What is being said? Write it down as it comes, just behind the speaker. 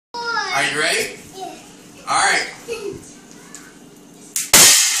Are you ready? Yeah. All right.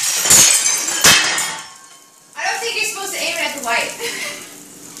 I don't think you're supposed to aim it at the light.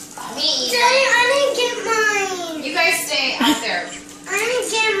 Daddy, I didn't get mine. You guys stay out there. I didn't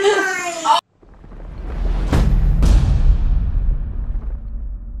get mine. Oh.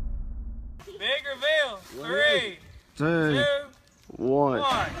 Big reveal. 3, 2, 1. Oh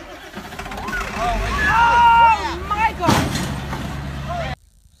my God.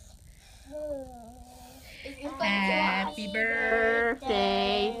 Happy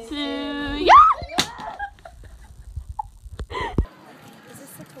birthday to you. Is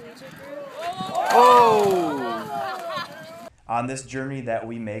this the collegiate group? Oh! On this journey that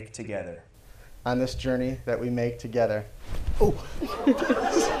we make together. On this journey that we make together. Oh!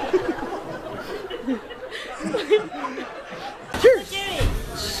 Cheers!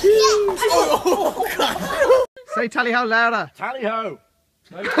 Oh, God. Say tally ho louder. Tally ho.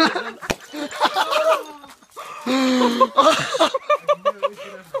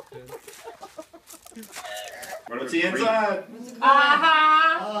 What's the inside?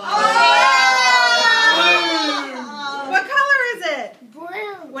 What color is it?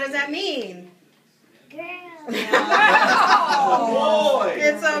 Blue. What does that mean? Girl. Boy!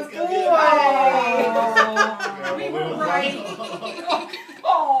 It's a boy. We were right.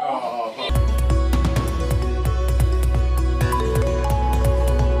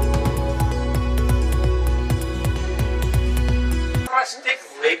 Plastic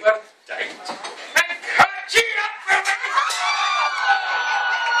labor tight. And cut you up from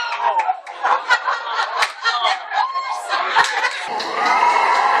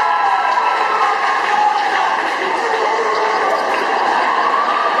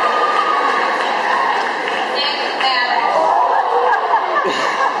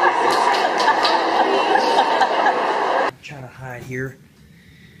Trying to hide here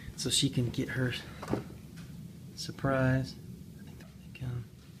so she can get her surprise. I think they come.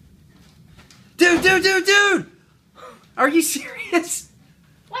 Dude! Are you serious?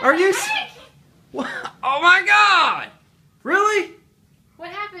 Are you? What? Oh my God! Really? What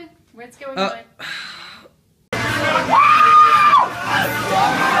happened? What's going on?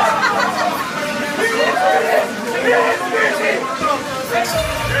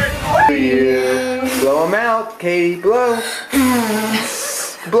 Blow them out, Katie. Blow.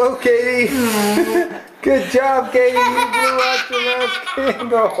 Blow, Katie. Good job, Katie. You blew out your last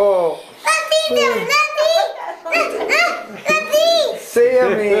candle.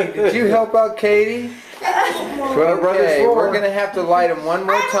 Sammy, did you help out Katie? Okay, we're going to have to light them one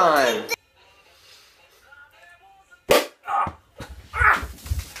more time.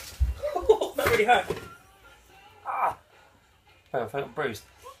 That really hurt. Oh, I felt bruised.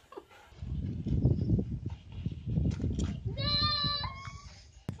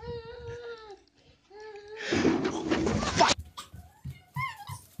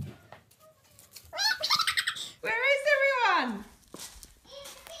 Where is everyone?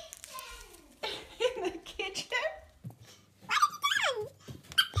 In the kitchen?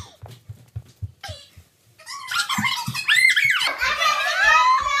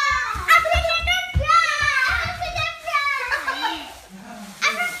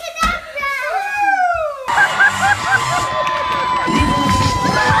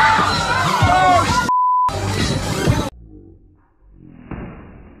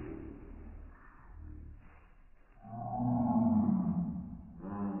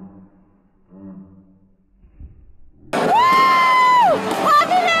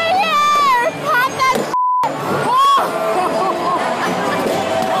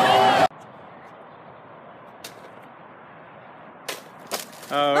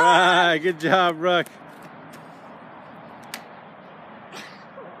 All right, good job, Rook.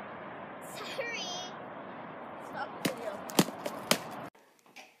 Sorry. Stop the video.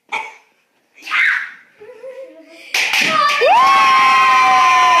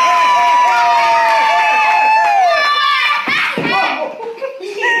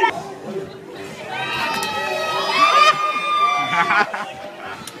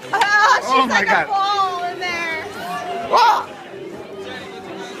 Oh my God. Ball in there. Oh!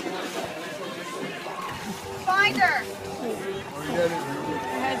 Find her.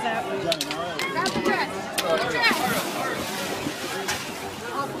 Heads up. Grab the dress. Pull the dress.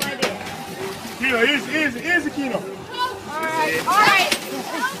 I'll slide in. Kino, easy, Kino. Alright.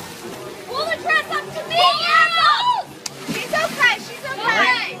 Pull the dress up to me. She's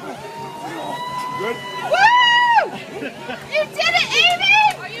okay. Good. Woo! You did it, Amy!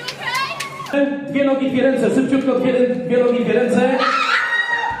 Are you okay? Dwie nogi, dwie ręce, szybciutko, dwie nogi, dwie ręce.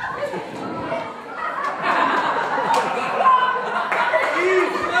 Easy,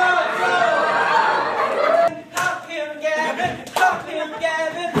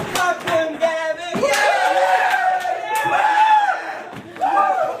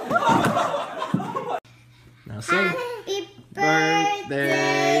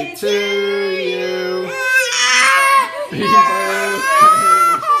 birthday to you.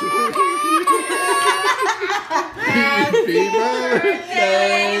 Happy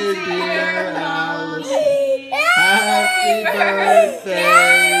birthday, dear Alice. Happy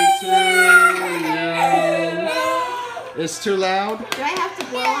birthday to you. It's too loud? Do I have to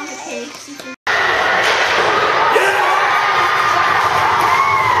blow on the cake?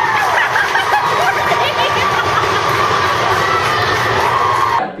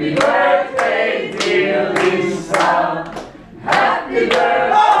 Happy birthday, dear Lisa. Happy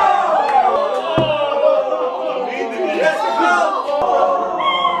birthday.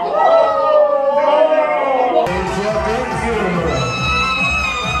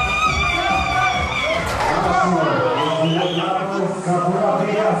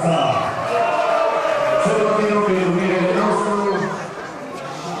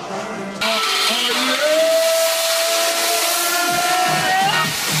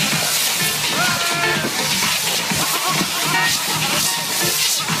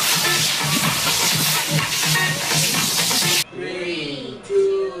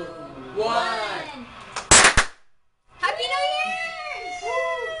 Happy New Year!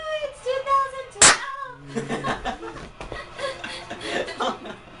 It's 2012!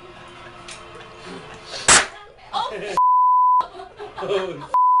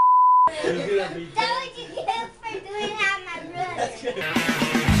 That was you get for doing that, my brother.